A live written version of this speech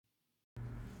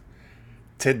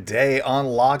Today on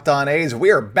Locked On A's,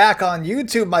 we are back on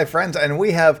YouTube, my friends, and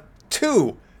we have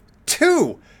two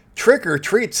trick or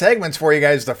treat segments for you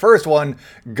guys. The first one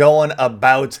going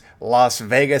about Las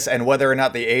Vegas and whether or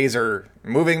not the A's are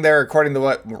moving there according to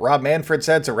what Rob Manfred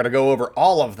said. So we're going to go over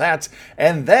all of that.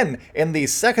 And then in the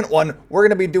second one, we're going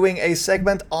to be doing a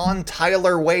segment on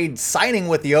Tyler Wade signing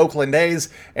with the Oakland A's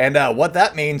and what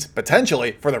that means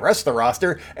potentially for the rest of the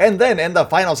roster. And then in the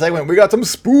final segment, we got some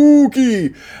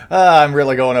spooky, I'm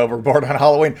really going overboard on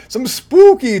Halloween, some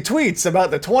spooky tweets about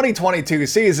the 2022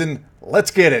 season. Let's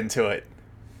get into it.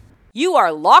 You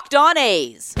are Locked On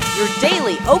A's, your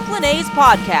daily Oakland A's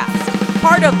podcast.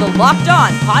 Part of the Locked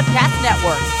On Podcast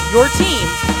Network, your team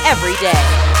every day.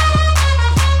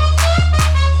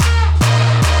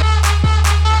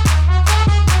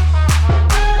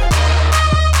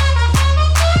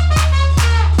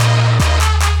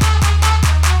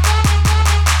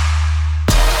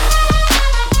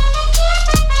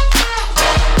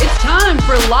 It's time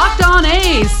for Locked On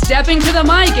A's. Stepping to the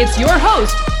mic, it's your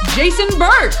host, Jason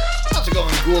Burke. How's it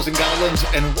going, ghouls and goblins?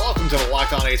 And welcome to the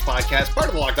Locked On A's podcast, part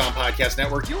of the Locked On Podcast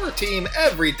Network, your team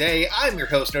every day. I'm your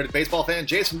host, noted baseball fan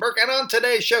Jason Burke, and on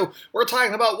today's show, we're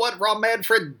talking about what Rob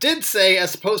Manfred did say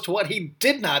as opposed to what he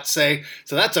did not say.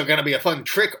 So that's going to be a fun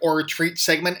trick or treat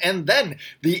segment. And then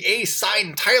the A's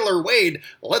signed Tyler Wade.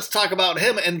 Let's talk about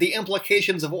him and the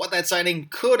implications of what that signing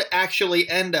could actually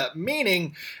end up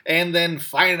meaning. And then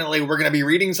finally, we're going to be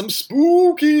reading some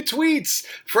spooky tweets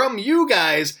from you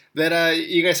guys that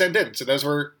you guys sent in. So those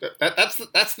were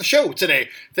that's the show today.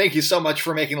 Thank you so much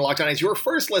for making Locked On A's your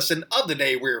first listen of the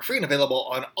day. We're free and available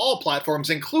on all platforms,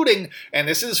 including, and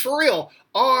this is for real,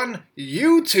 on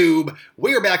YouTube.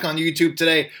 We are back on YouTube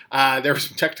today. There were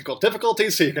some technical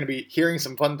difficulties, so you're going to be hearing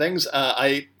some fun things.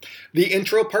 The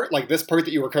intro part, like this part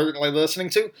that you were currently listening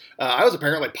to, I was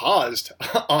apparently paused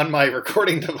on my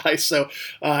recording device, so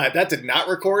that did not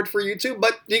record for YouTube,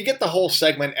 but you get the whole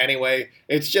segment anyway.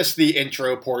 It's just the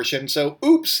intro portion, so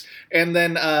oops. And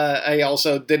then I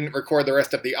also didn't record the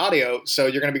rest of the audio, so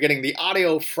you're going to be getting the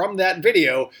audio from that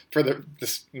video for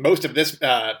most of this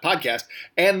podcast,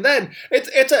 and then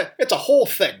it's a whole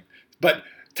thing. But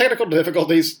technical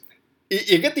difficulties.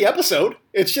 You get the episode.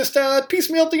 It's just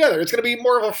piecemeal together. It's going to be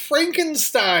more of a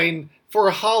Frankenstein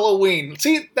for Halloween.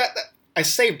 See, that I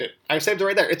saved it. I saved it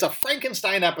right there. It's a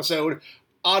Frankenstein episode,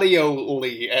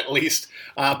 audioly at least.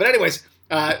 But anyways,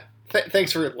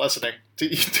 thanks for listening to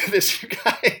this, you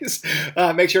guys.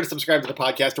 Make sure to subscribe to the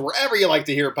podcast or wherever you like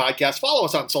to hear podcasts. Follow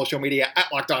us on social media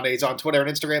at Locked On A's on Twitter and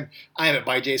Instagram. I am at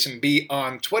ByJasonB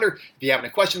on Twitter. If you have any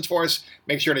questions for us,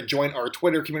 make sure to join our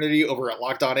Twitter community over at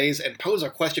Locked On A's and pose a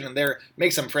question in there.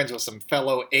 Make some friends with some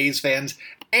fellow A's fans.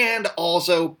 And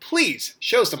also, please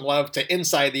show some love to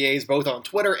Inside the A's, both on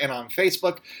Twitter and on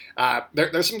Facebook.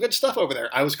 There's some good stuff over there.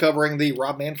 I was covering the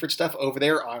Rob Manfred stuff over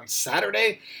there on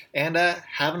Saturday and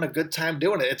having a good time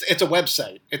doing it. It's a website.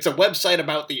 It's a website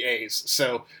about the A's.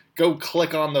 So go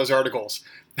click on those articles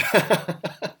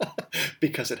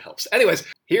because it helps. Anyways,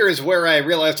 here is where I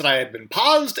realized that I had been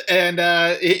paused. And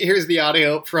here's the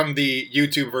audio from the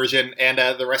YouTube version and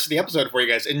the rest of the episode for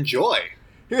you guys. Enjoy.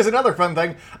 Here's another fun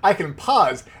thing. I can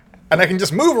pause, and I can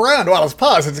just move around while it's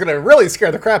paused. It's going to really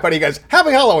scare the crap out of you guys.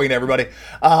 Happy Halloween, everybody.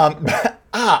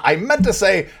 I meant to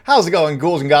say, how's it going,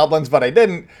 ghouls and goblins, but I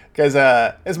didn't, because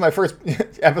it's my first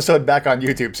episode back on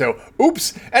YouTube, so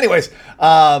oops. Anyways,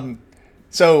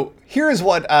 so here's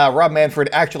what Rob Manfred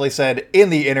actually said in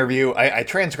the interview. I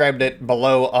transcribed it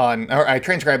I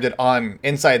transcribed it on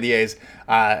Inside the A's,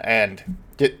 and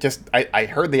I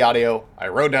heard the audio. I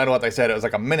wrote down what they said. It was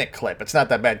like a minute clip. It's not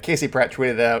that bad. Casey Pratt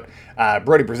tweeted it out.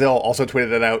 Brody Brazil also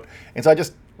tweeted it out. And so I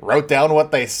just wrote down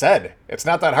what they said. It's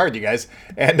not that hard, you guys.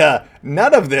 And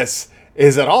none of this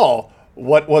is at all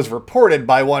what was reported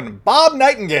by one Bob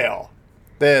Nightingale,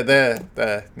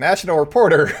 the national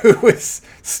reporter who is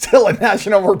still a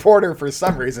national reporter for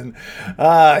some reason.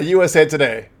 USA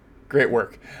Today. Great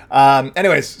work.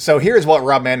 Anyways, so here's what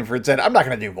Rob Manfred said. I'm not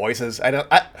going to do voices.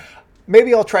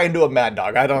 Maybe I'll try and do a Mad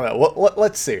Dog. I don't know.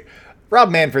 Let's see. Rob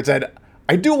Manfred said,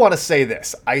 I do want to say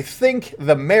this. I think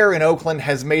the mayor in Oakland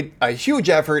has made a huge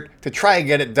effort to try and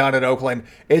get it done in Oakland.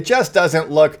 It just doesn't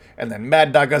look. And then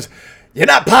Mad Dog goes, you're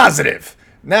not positive.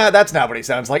 Nah, that's not what he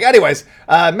sounds like. Anyways,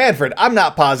 Manfred, I'm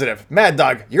not positive. Mad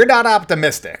Dog, you're not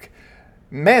optimistic.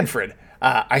 Manfred,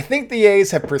 I think the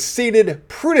A's have proceeded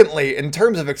prudently in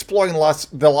terms of exploring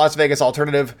the Las Vegas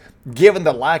alternative, given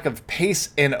the lack of pace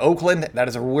in Oakland. That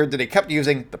is a word that he kept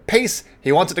using, the pace.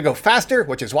 He wants it to go faster,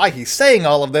 which is why he's saying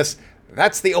all of this.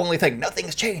 That's the only thing.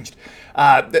 Nothing's changed.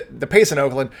 The pace in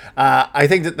Oakland, I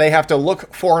think that they have to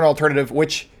look for an alternative,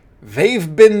 which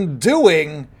they've been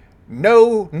doing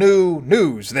no new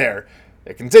news there.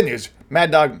 It continues.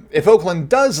 Mad Dog, if Oakland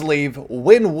does leave,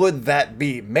 when would that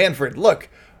be? Manfred, look,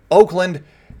 Oakland,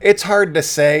 it's hard to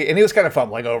say. And he was kind of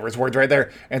fumbling over his words right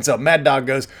there. And so Mad Dog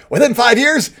goes, within 5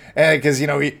 years? And because,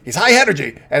 he's high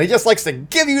energy. And he just likes to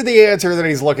give you the answer that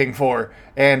he's looking for.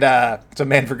 And so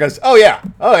Manfred goes, oh yeah.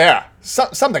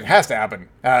 Something has to happen.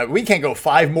 We can't go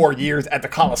 5 more years at the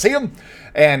Coliseum.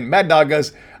 And Mad Dog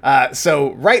goes,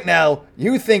 so right now,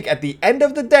 you think at the end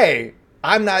of the day,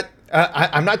 I'm not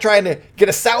trying to get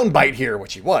a soundbite here,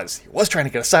 which he was. He was trying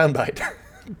to get a soundbite.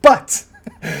 But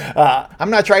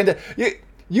I'm not trying to...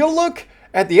 You look,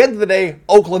 at the end of the day,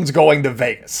 Oakland's going to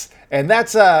Vegas. And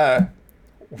that's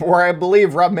where I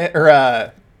believe Bob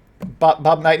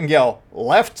Nightingale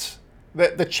left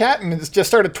the chat and just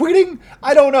started tweeting.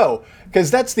 I don't know,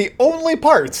 because that's the only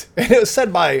part. And it was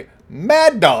said by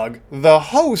Mad Dog, the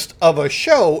host of a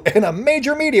show in a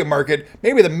major media market,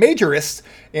 maybe the majorist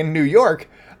in New York.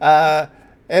 He's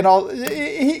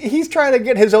trying to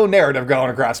get his own narrative going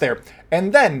across there.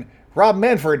 And then Rob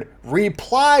Manfred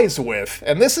replies with,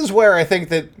 and this is where I think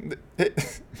that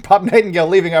Bob Nightingale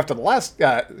leaving after the last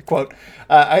quote,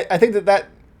 I think that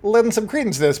lends some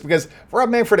credence to this, because Rob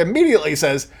Manfred immediately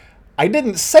says, I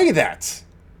didn't say that.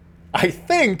 I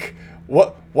think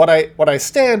what I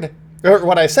said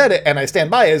and I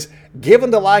stand by is, given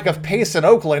the lack of pace in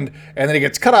Oakland, and then he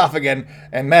gets cut off again,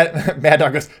 and Mad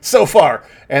Dog goes, so far,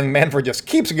 and Manfred just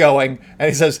keeps going, and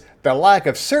he says, the lack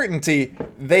of certainty,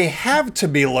 they have to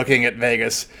be looking at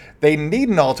Vegas. They need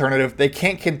an alternative. They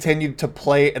can't continue to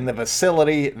play in the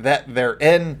facility that they're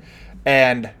in,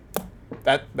 and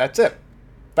that's it.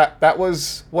 That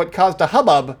was what caused a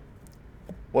hubbub.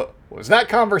 What was that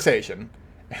conversation?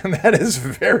 And that is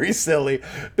very silly,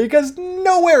 because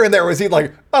nowhere in there was he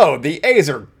like, oh, the A's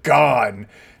are gone.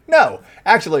 No,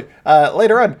 actually,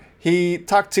 later on, he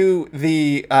talked to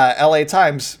the LA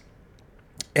Times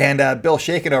and Bill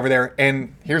Shaken over there,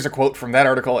 and here's a quote from that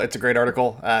article. It's a great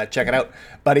article. Check it out.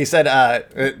 But he said,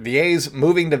 the A's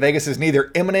moving to Vegas is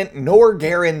neither imminent nor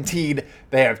guaranteed.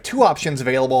 They have 2 options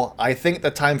available. I think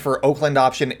the time for Oakland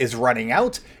option is running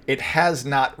out. It has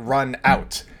not run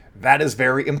out. That is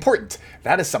very important.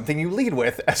 That is something you lead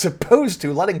with, as opposed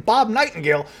to letting Bob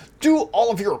Nightingale do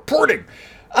all of your reporting.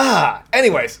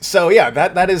 Anyways, so yeah,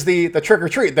 that is the trick or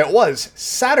treat that was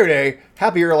Saturday.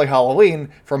 Happy early Halloween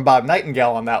from Bob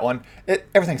Nightingale on that one.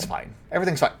 Everything's fine.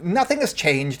 Everything's fine. Nothing has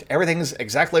changed. Everything's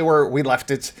exactly where we left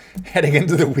it heading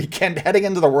into the weekend, heading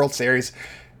into the World Series.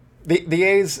 The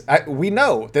A's, we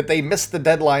know that they missed the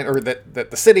deadline, or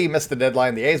that the city missed the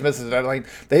deadline. The A's missed the deadline.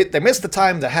 They missed the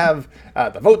time to have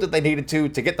the vote that they needed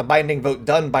to get the binding vote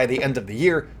done by the end of the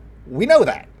year. We know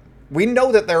that. We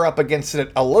know that they're up against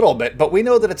it a little bit, but we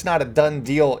know that it's not a done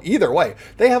deal either way.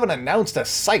 They haven't announced a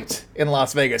site in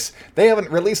Las Vegas. They haven't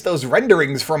released those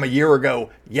renderings from a year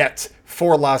ago yet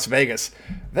for Las Vegas.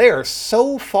 They are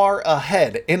so far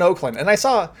ahead in Oakland. And I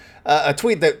saw a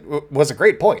tweet that was a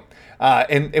great point.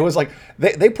 And it was like,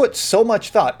 they put so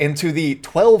much thought into the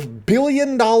 $12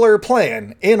 billion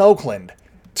plan in Oakland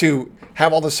to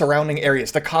have all the surrounding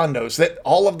areas, the condos, that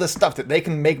all of the stuff that they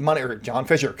can make money, or John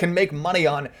Fisher can make money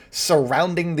on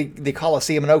surrounding the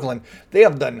Coliseum in Oakland. They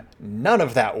have done none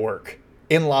of that work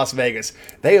in Las Vegas.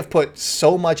 They have put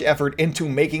so much effort into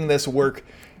making this work.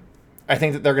 I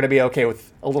think that they're going to be okay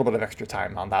with a little bit of extra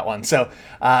time on that one. So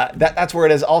that's where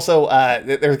it is. Also,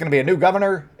 there's going to be a new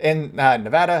governor in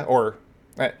Nevada, or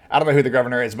I don't know who the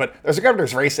governor is, but there's a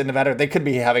governor's race in Nevada. They could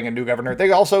be having a new governor.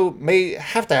 They also may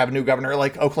have to have a new governor,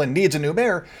 like Oakland needs a new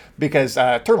mayor because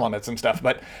term limits and stuff.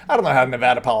 But I don't know how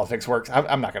Nevada politics works.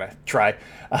 I'm not going to try.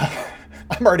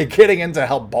 I'm already getting into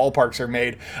how ballparks are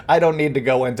made. I don't need to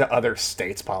go into other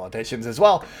states' politicians as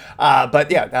well.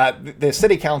 But yeah, the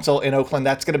city council in Oakland,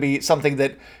 that's going to be something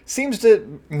that seems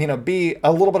to, be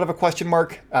a little bit of a question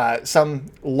mark. Some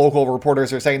local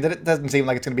reporters are saying that it doesn't seem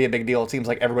like it's going to be a big deal. It seems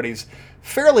like everybody's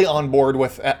fairly on board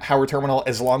with Howard Terminal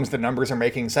as long as the numbers are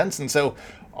making sense. And so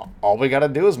all we got to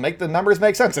do is make the numbers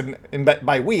make sense. And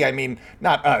by we, I mean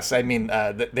not us. I mean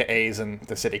the A's and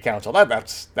the city council.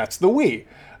 That's the we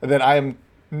that I am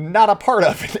not a part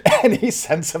of in any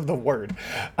sense of the word.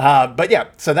 But yeah,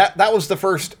 so that was the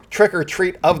first trick or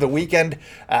treat of the weekend.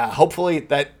 Hopefully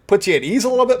that puts you at ease a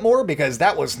little bit more, because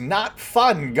that was not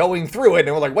fun going through it.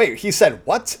 And we're like, wait, he said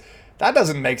what? That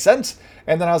doesn't make sense.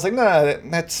 And then I was like, no,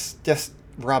 that's just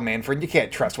Rob Manfred. You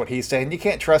can't trust what he's saying. You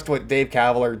can't trust what Dave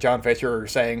Kaval or John Fisher are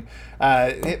saying.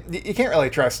 You can't really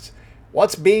trust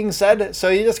what's being said. So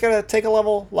you just got to take a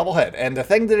level head. And the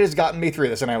thing that has gotten me through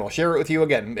this, and I will share it with you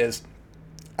again, is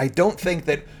I don't think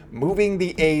that moving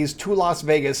the A's to Las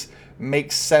Vegas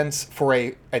makes sense for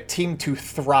a team to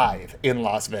thrive in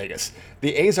Las Vegas.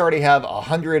 The A's already have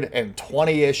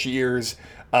 120-ish years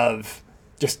of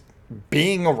just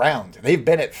being around. They've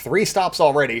been at 3 stops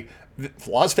already.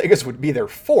 Las Vegas would be their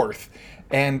 4th,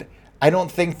 and I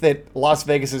don't think that Las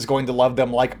Vegas is going to love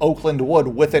them like Oakland would,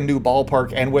 with a new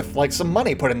ballpark and with like some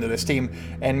money put into this team,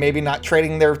 and maybe not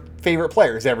trading their favorite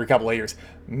players every couple of years.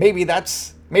 Maybe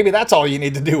that's all you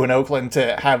need to do in Oakland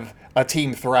to have a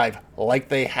team thrive like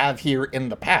they have here in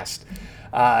the past.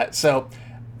 So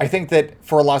I think that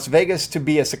for Las Vegas to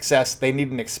be a success, they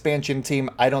need an expansion team.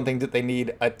 I don't think that they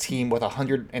need a team with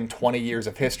 120 years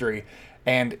of history.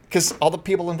 And because all the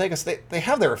people in Vegas, they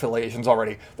have their affiliations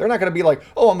already. They're not going to be like,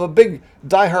 oh, I'm a big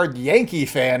diehard Yankee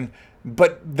fan,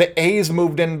 but the A's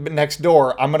moved in next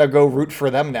door. I'm going to go root for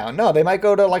them now. No, they might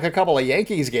go to like a couple of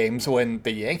Yankees games when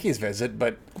the Yankees visit,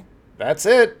 but that's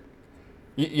it.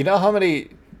 You know how many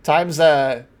times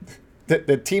the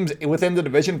teams within the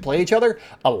division play each other?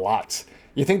 A lot.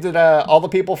 You think that all the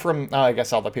people from, I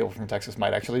guess all the people from Texas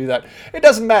might actually do that. It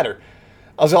doesn't matter.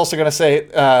 I was also going to say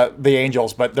the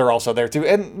Angels, but they're also there too.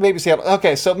 And maybe Seattle.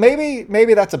 Okay, so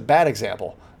maybe that's a bad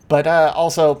example. But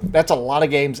also, that's a lot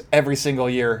of games every single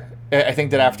year. I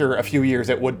think that after a few years,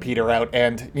 it would peter out.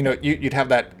 And, you'd have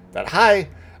that high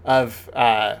of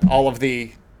all of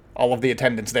the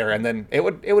attendance there. And then it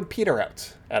would peter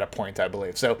out at a point, I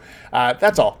believe. So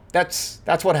that's all. That's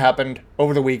what happened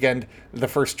over the weekend. The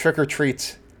first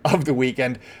trick-or-treat of the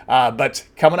weekend. But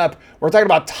coming up, we're talking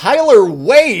about Tyler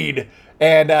Wade.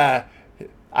 And I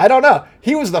don't know.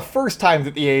 He was the first time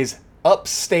that the A's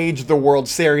upstaged the World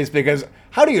Series, because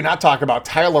how do you not talk about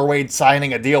Tyler Wade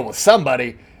signing a deal with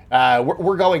somebody?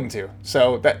 We're going to.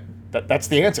 So that's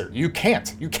the answer. You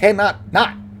can't. You cannot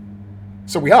not.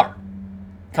 So we are.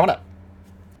 Coming up.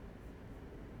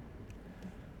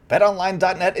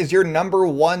 BetOnline.net is your number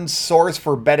one source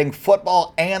for betting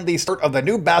football and the start of the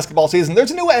new basketball season.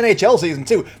 There's a new NHL season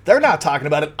too. They're not talking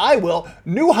about it. I will.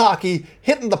 New hockey,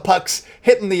 hitting the pucks,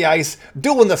 hitting the ice,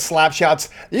 doing the slap shots.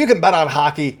 You can bet on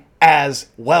hockey as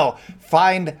well.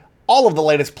 Find all of the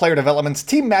latest player developments,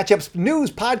 team matchups,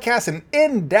 news, podcasts, and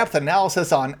in-depth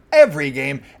analysis on every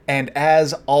game. And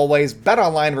as always,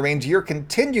 BetOnline remains your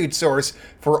continued source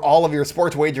for all of your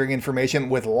sports wagering information,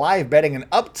 with live betting and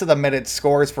up-to-the-minute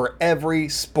scores for every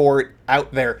sport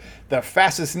out there. The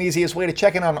fastest and easiest way to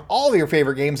check in on all of your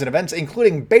favorite games and events,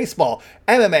 including baseball,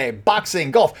 MMA,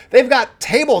 boxing, golf. They've got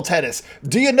table tennis.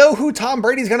 Do you know who Tom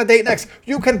Brady's going to date next?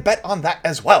 You can bet on that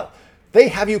as well. They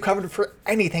have you covered for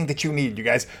anything that you need, you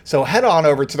guys. So head on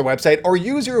over to the website or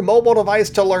use your mobile device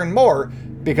to learn more,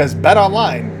 because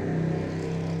BetOnline,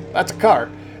 that's a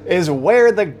car, is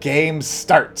where the game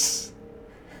starts.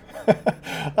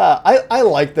 I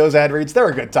like those ad reads. They're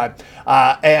a good time.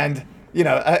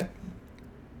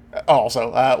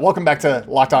 Welcome back to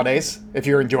Locked On A's. If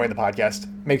you're enjoying the podcast,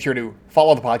 make sure to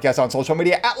follow the podcast on social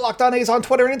media at Locked On A's on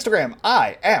Twitter and Instagram.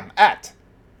 I am at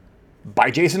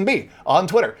by Jason B on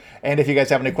Twitter. And if you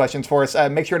guys have any questions for us,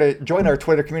 make sure to join our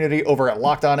Twitter community over at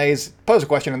Locked On A's. Pose a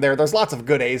question in there. There's lots of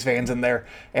good A's fans in there.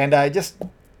 And just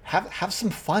have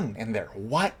some fun in there.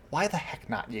 Why the heck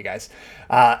not, you guys?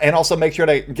 And also make sure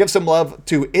to give some love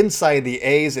to Inside the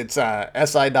A's. It's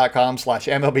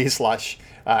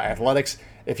si.com/MLB/athletics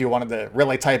if you wanted to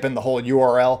really type in the whole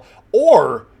URL.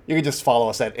 Or you can just follow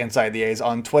us at Inside the A's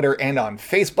on Twitter and on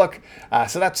Facebook.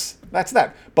 So that's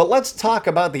that. But let's talk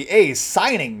about the A's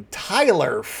signing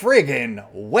Tyler friggin'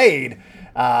 Wade.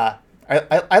 I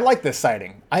like this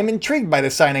signing. I'm intrigued by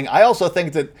this signing. I also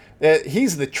think that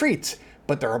he's the treat,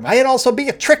 but there might also be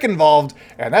a trick involved,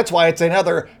 and that's why it's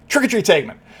another trick-or-treat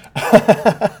segment.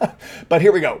 But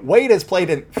here we go. Wade has played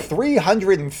in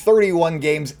 331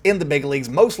 games in the big leagues,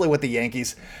 mostly with the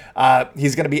Yankees.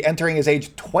 He's going to be entering his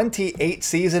age 28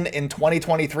 season in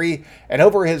 2023, and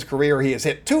over his career, he has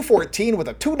hit .214 with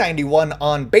a .291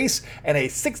 on base and a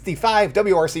 65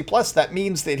 WRC+. That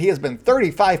means that he has been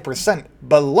 35%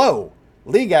 below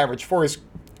league average for his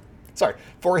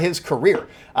career.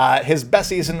 His best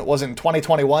season was in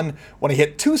 2021 when he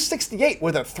hit .268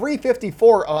 with a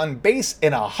 .354 on base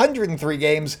in 103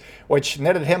 games, which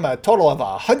netted him a total of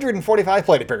 145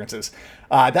 plate appearances.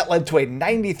 That led to a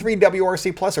 93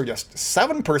 WRC+, or just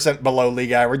 7% below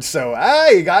league average. So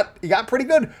he got pretty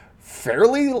good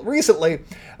fairly recently.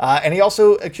 And he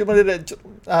also accumulated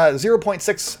a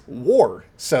 0.6 WAR.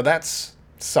 So that's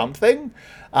something.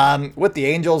 With the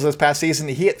Angels this past season,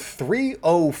 he hit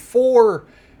 .304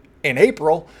 in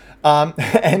April.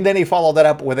 And then he followed that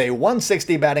up with a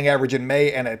 160 batting average in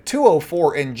May and a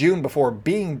 204 in June before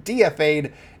being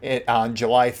DFA'd on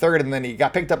July 3rd. And then he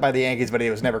got picked up by the Yankees, but he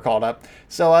was never called up.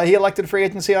 So he elected free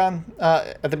agency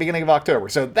at the beginning of October.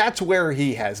 So that's where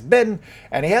he has been.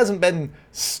 And he hasn't been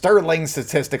sterling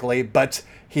statistically, but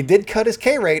he did cut his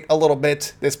K rate a little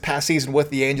bit this past season with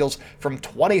the Angels from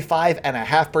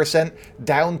 25.5%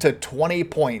 down to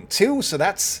 20.2%. So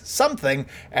that's something.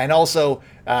 And also,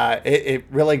 it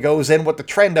really goes in with the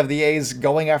trend of the A's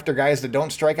going after guys that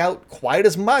don't strike out quite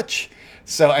as much.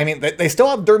 So, I mean, they still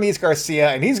have Dermis Garcia,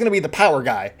 and he's going to be the power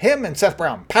guy. Him and Seth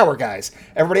Brown, power guys.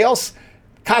 Everybody else,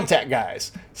 contact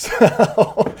guys.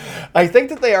 So I think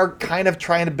that they are kind of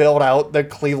trying to build out the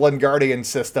Cleveland Guardians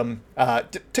system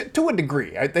to a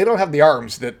degree. They don't have the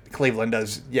arms that Cleveland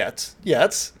does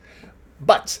yet.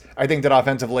 But I think that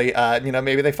offensively,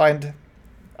 maybe they find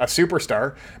a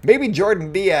superstar. Maybe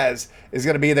Jordan Diaz is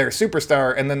going to be their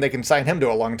superstar, and then they can sign him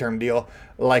to a long-term deal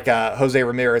like Jose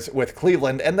Ramirez with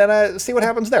Cleveland, and then see what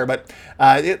happens there. But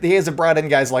the A's have brought in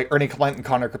guys like Ernie Clement and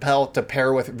Connor Capel to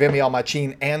pair with Vimial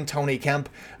Machin and Tony Kemp.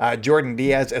 Jordan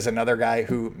Diaz is another guy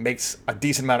who makes a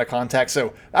decent amount of contact,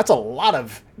 so that's a lot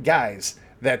of guys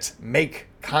that make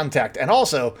contact. And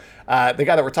also, the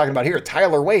guy that we're talking about here,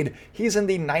 Tyler Wade, he's in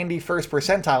the 91st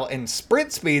percentile in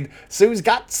sprint speed, so he's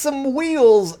got some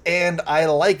wheels, and I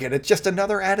like it. It's just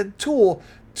another added tool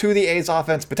to the A's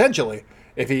offense, potentially,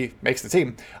 if he makes the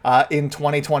team, in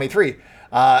 2023.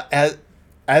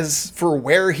 As for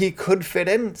where he could fit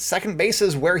in, second base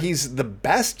is where he's the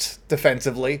best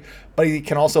defensively, but he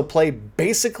can also play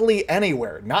basically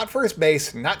anywhere. Not first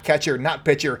base, not catcher, not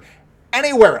pitcher,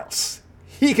 anywhere else.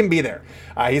 He can be there.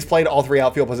 He's played all three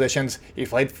outfield positions. He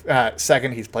played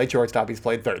second. He's played shortstop. He's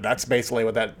played third. That's basically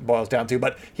what that boils down to.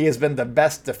 But he has been the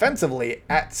best defensively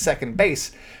at second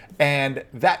base. And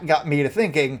that got me to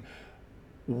thinking,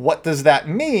 what does that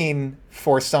mean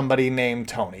for somebody named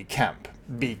Tony Kemp?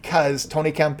 Because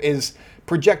Tony Kemp is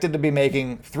projected to be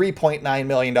making $3.9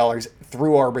 million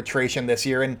through arbitration this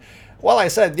year. And while I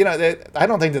said, I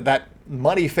don't think that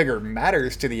money figure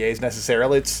matters to the A's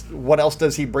necessarily. It's what else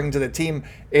does he bring to the team?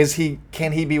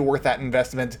 Can he be worth that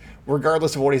investment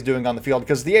regardless of what he's doing on the field?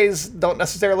 Because the A's don't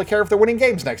necessarily care if they're winning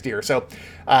games next year. So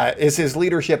is his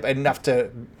leadership enough to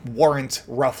warrant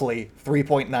roughly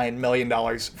 $3.9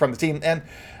 million from the team? And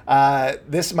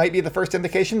this might be the first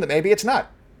indication that maybe it's not.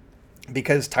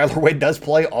 Because Tyler Wade does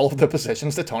play all of the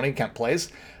positions that Tony Kemp plays.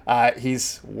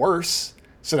 He's worse.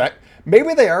 So that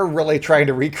maybe they are really trying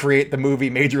to recreate the movie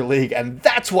Major League, and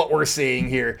that's what we're seeing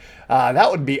here.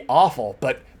 That would be awful,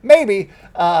 but maybe.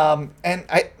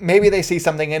 Maybe they see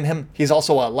something in him. He's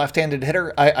also a left-handed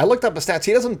hitter. I looked up the stats.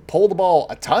 He doesn't pull the ball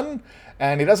a ton,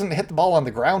 and he doesn't hit the ball on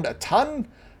the ground a ton.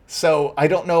 So I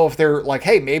don't know if they're like,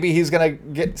 hey, maybe he's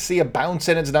going to see a bounce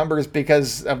in his numbers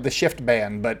because of the shift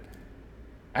ban, but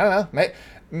I don't know.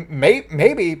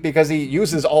 Maybe because he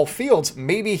uses all fields,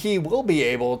 maybe he will be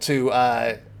able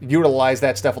to utilize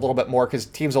that stuff a little bit more because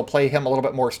teams will play him a little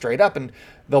bit more straight up and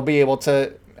they'll be able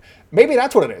to. Maybe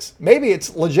that's what it is. Maybe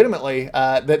it's legitimately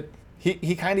that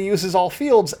he kind of uses all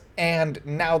fields and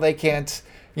now they can't,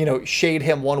 shade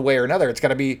him one way or another. It's got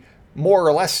to be more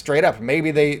or less straight up.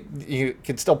 Maybe you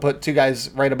can still put two guys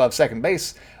right above second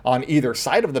base on either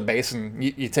side of the base and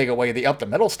you take away the up the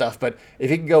middle stuff. But if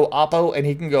he can go oppo and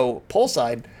he can go pull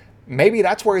side, maybe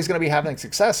that's where he's going to be having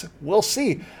success. We'll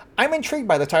see. I'm intrigued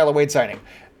by the Tyler Wade signing.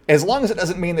 As long as it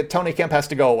doesn't mean that Tony Kemp has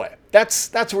to go away.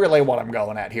 That's really what I'm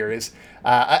going at here is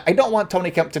I don't want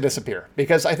Tony Kemp to disappear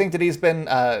because I think that he's been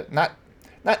not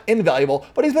invaluable,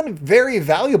 but he's been very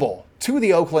valuable to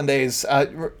the Oakland A's,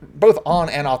 both on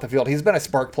and off the field. He's been a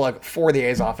spark plug for the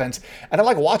A's offense, and I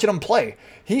like watching him play.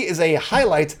 He is a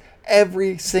highlight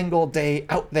every single day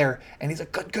out there, and he's a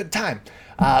good time.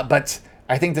 But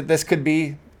I think that this could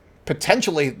be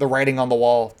potentially the writing on the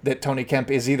wall that Tony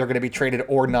Kemp is either going to be traded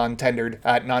or non-tendered.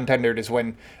 Non-tendered is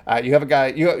when you have a guy,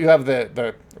 you have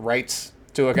the rights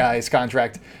to a guy's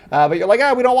contract, but you're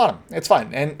like, we don't want him. It's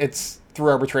fine, and it's through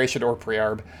arbitration or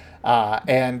pre-arb,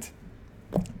 and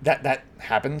that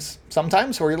happens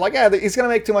sometimes where you're like, he's going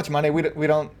to make too much money.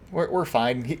 We're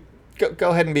fine. Go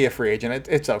ahead and be a free agent.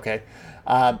 It's okay.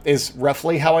 Is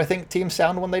roughly how I think teams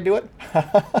sound when they do it.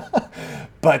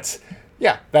 But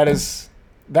yeah, that is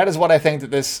what I think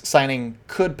that this signing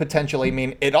could potentially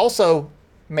mean. It also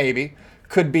maybe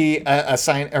could be a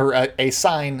sign or a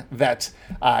sign that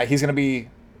he's going to be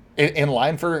in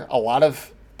line for a lot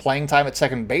of playing time at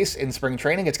second base in spring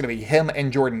training. It's going to be him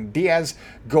and Jordan Diaz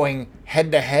going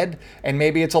head to head, and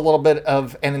maybe it's a little bit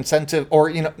of an incentive or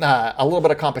a little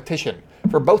bit of competition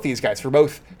for both these guys, for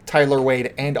both Tyler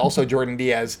Wade and also Jordan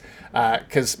Diaz,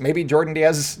 because maybe Jordan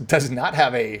Diaz does not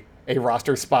have a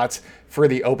roster spot for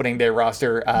the opening day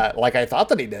roster like I thought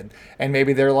that he did. And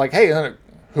maybe they're like, hey,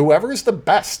 whoever's the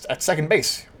best at second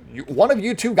base, one of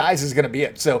you two guys is going to be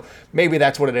it. So maybe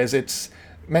that's what it is. It's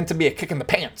meant to be a kick in the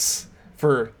pants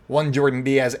for one Jordan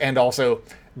Diaz and also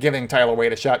giving Tyler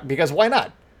Wade a shot, because why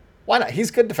not? Why not? He's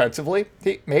good defensively.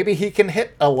 Maybe he can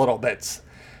hit a little bit.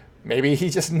 Maybe he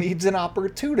just needs an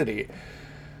opportunity.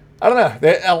 I don't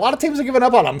know. A lot of teams are giving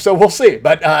up on him, so we'll see.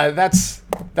 But that's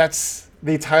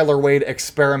the Tyler Wade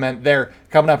experiment there.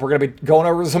 Coming up, we're going to be going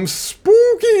over some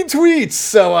spooky tweets.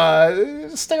 So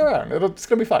stay around. It's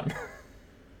going to be fun.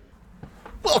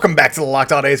 Welcome back to the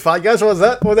Locked On A's podcast. Was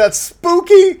that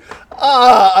spooky?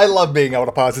 I love being able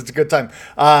to pause. It's a good time.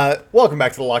 Welcome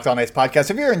back to the Locked On A's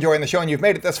podcast. If you're enjoying the show and you've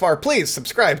made it this far, please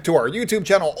subscribe to our YouTube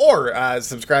channel or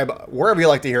subscribe wherever you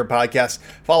like to hear podcasts.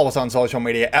 Follow us on social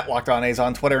media at Locked On A's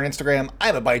on Twitter and Instagram.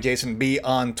 I'm at @JasonB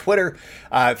on Twitter.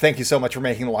 Thank you so much for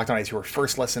making the Locked On A's your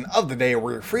first listen of the day.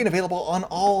 We're free and available on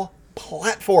all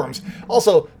platforms.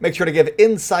 Also, make sure to give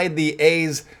Inside the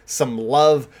A's some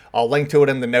love. I'll link to it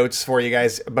in the notes for you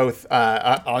guys, both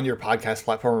on your podcast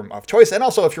platform of choice, and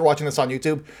also if you're watching this on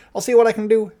YouTube, I'll see what I can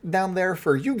do down there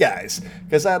for you guys,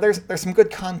 because there's some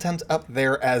good content up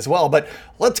there as well. But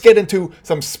let's get into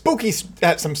some spooky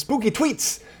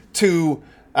tweets to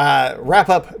wrap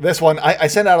up this one. I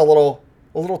sent out a little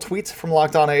tweet from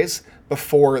Locked On A's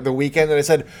before the weekend, and I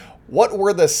said, what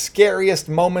were the scariest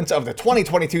moments of the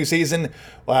 2022 season?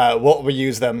 We'll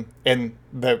use them in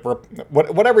the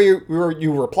whatever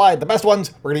you replied. The best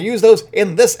ones, we're going to use those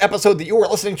in this episode that you are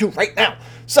listening to right now.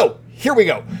 So here we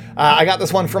go. I got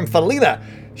this one from Felina.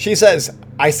 She says,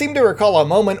 I seem to recall a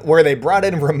moment where they brought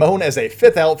in Ramon as a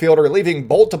fifth outfielder, leaving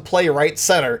Bolt to play right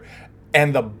center,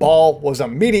 and the ball was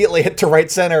immediately hit to right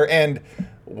center, and,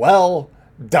 well, ...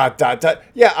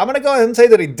 Yeah, I'm going to go ahead and say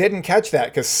that he didn't catch that,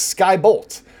 because Sky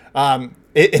Bolt...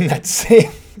 in that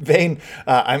same vein,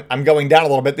 I'm going down a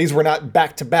little bit. These were not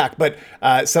back to back, but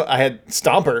so I had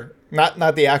Stomper,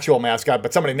 not the actual mascot,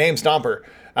 but somebody named Stomper,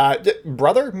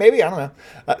 brother, maybe, I don't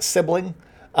know, sibling.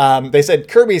 They said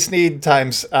Kirby Snead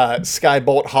times Sky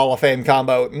Bolt Hall of Fame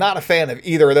combo. Not a fan of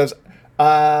either of those.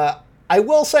 I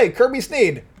will say Kirby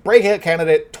Snead, breakout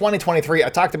candidate 2023. I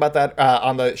talked about that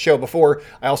on the show before.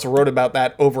 I also wrote about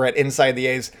that over at Inside the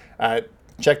A's.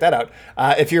 Check that out.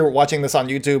 If you're watching this on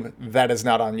YouTube, that is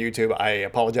not on YouTube. I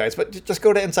apologize, but just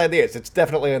go to Inside the A's. It's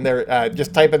definitely in there.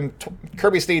 Just type in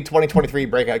Kirby Snead 2023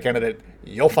 breakout candidate.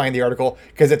 You'll find the article,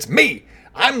 because it's me.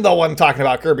 I'm the one talking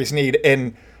about Kirby Snead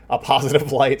in a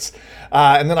positive light.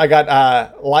 And then I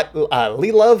got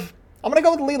Lee Love. I'm going to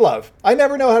go with Lee Love. I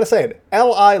never know how to say it.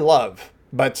 L-I Love,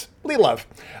 but Lee Love.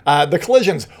 The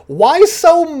collisions. Why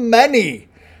so many?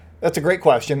 That's a great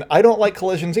question. I don't like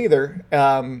collisions either.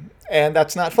 And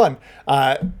that's not fun.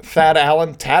 Tad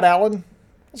Allen.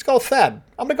 Let's go with Thad.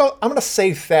 I'm gonna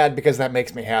say Thad because that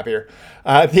makes me happier.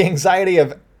 The anxiety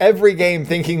of every game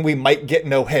thinking we might get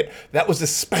no hit. That was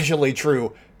especially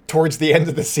true towards the end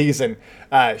of the season.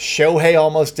 Shohei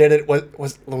almost did it.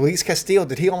 Was Luis Castillo?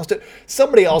 Did he almost do it?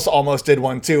 Somebody else almost did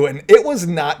one too, and it was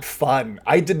not fun.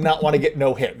 I did not want to get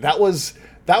no hit. That was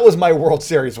my World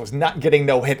Series, was not getting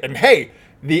no hit. And hey,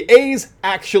 the A's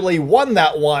actually won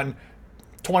that one.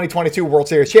 2022 World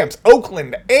Series champs.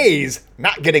 Oakland A's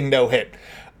not getting no hit.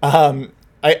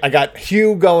 I got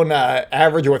Hugh going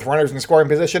average with runners in scoring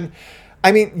position.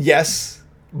 I mean, yes,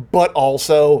 but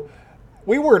also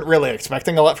we weren't really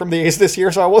expecting a lot from the A's this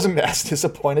year, so I wasn't as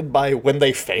disappointed by when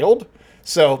they failed.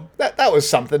 So that was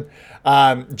something.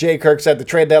 Jay Kirk said the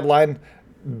trade deadline.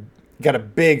 Got a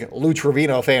big Lou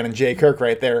Trevino fan in Jay Kirk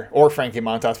right there, or Frankie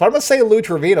Montas. But I'm going to say Lou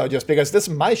Trevino just because this is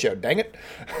my show, dang it.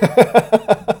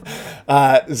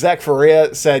 Zach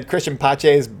Faria said Christian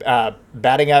Pache's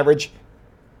batting average,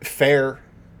 fair.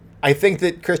 I think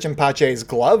that Christian Pache's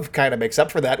glove kind of makes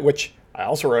up for that, which I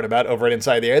also wrote about over at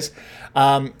Inside the A's.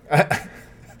 My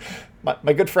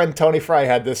good friend Tony Fry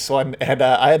had this one, and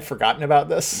I had forgotten about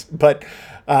this, but...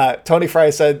 Tony Fry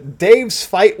said, Dave's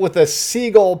fight with a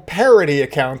Seagull parody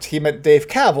account. He meant Dave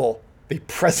Kaval, the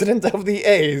president of the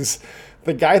A's,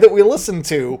 the guy that we listen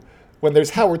to when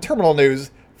there's Howard Terminal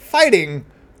News, fighting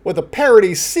with a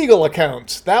parody Seagull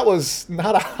account. That was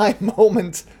not a high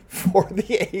moment for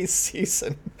the A's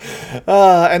season.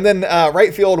 And then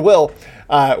right field Will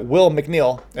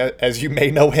McNeil, as you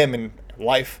may know him in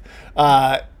life,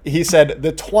 he said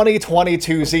the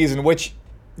 2022 season, which,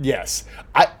 yes,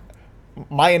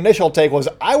 my initial take was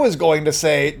I was going to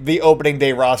say the opening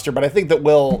day roster, but I think that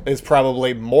Will is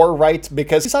probably more right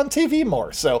because he's on TV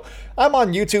more. So I'm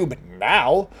on YouTube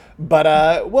now,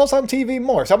 but Will's on TV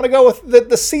more. So I'm going to go with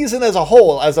the season as a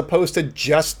whole as opposed to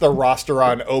just the roster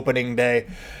on opening day.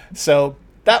 So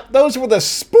those were the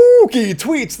spooky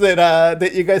tweets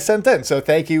that you guys sent in. So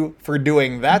thank you for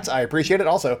doing that. I appreciate it.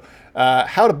 Also,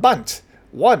 how to bunt.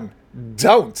 1,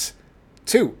 don't.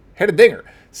 2, hit a dinger.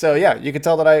 So yeah, you can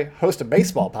tell that I host a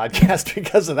baseball podcast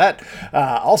because of that.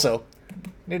 Also,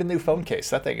 need a new phone case.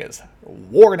 That thing is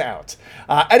worn out.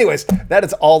 Anyways, that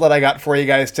is all that I got for you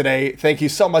guys today. Thank you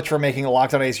so much for making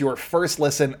Locked On A's your first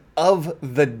listen of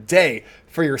the day.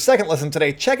 For your second listen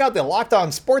today, check out the Locked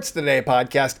On Sports Today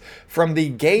podcast. From the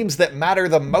games that matter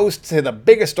the most to the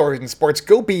biggest stories in sports,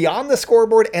 go beyond the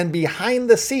scoreboard and behind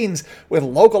the scenes with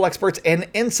local experts and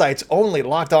insights only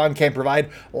Locked On can provide.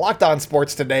 Locked On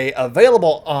Sports Today,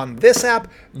 available on this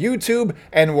app, YouTube,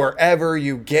 and wherever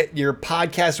you get your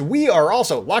podcasts. We are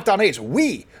also, Locked On A's,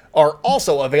 we are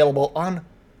also available on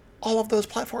all of those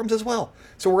platforms as well.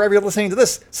 So wherever you're listening to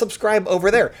this, subscribe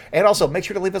over there. And also make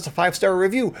sure to leave us a 5-star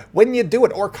review when you do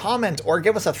it, or comment, or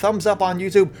give us a thumbs up on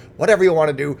YouTube, whatever you want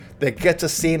to do that gets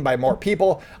us seen by more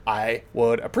people. I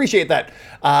would appreciate that.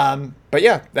 But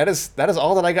yeah, that is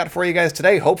all that I got for you guys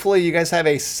today. Hopefully you guys have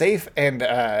a safe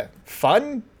and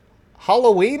fun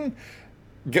Halloween.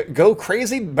 Go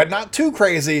crazy, but not too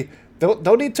crazy.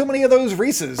 Don't eat too many of those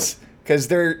Reese's, because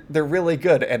they're really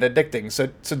good and addicting.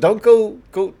 So don't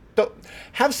don't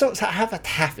have a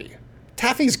taffy.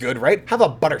 Taffy's good, right? Have a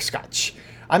butterscotch.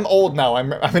 I'm old now.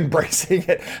 I'm embracing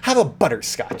it. Have a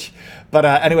butterscotch. But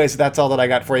anyways, that's all that I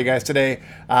got for you guys today.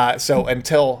 So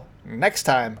until next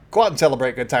time, go out and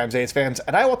celebrate good times, A's fans,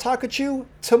 and I will talk at you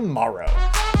tomorrow.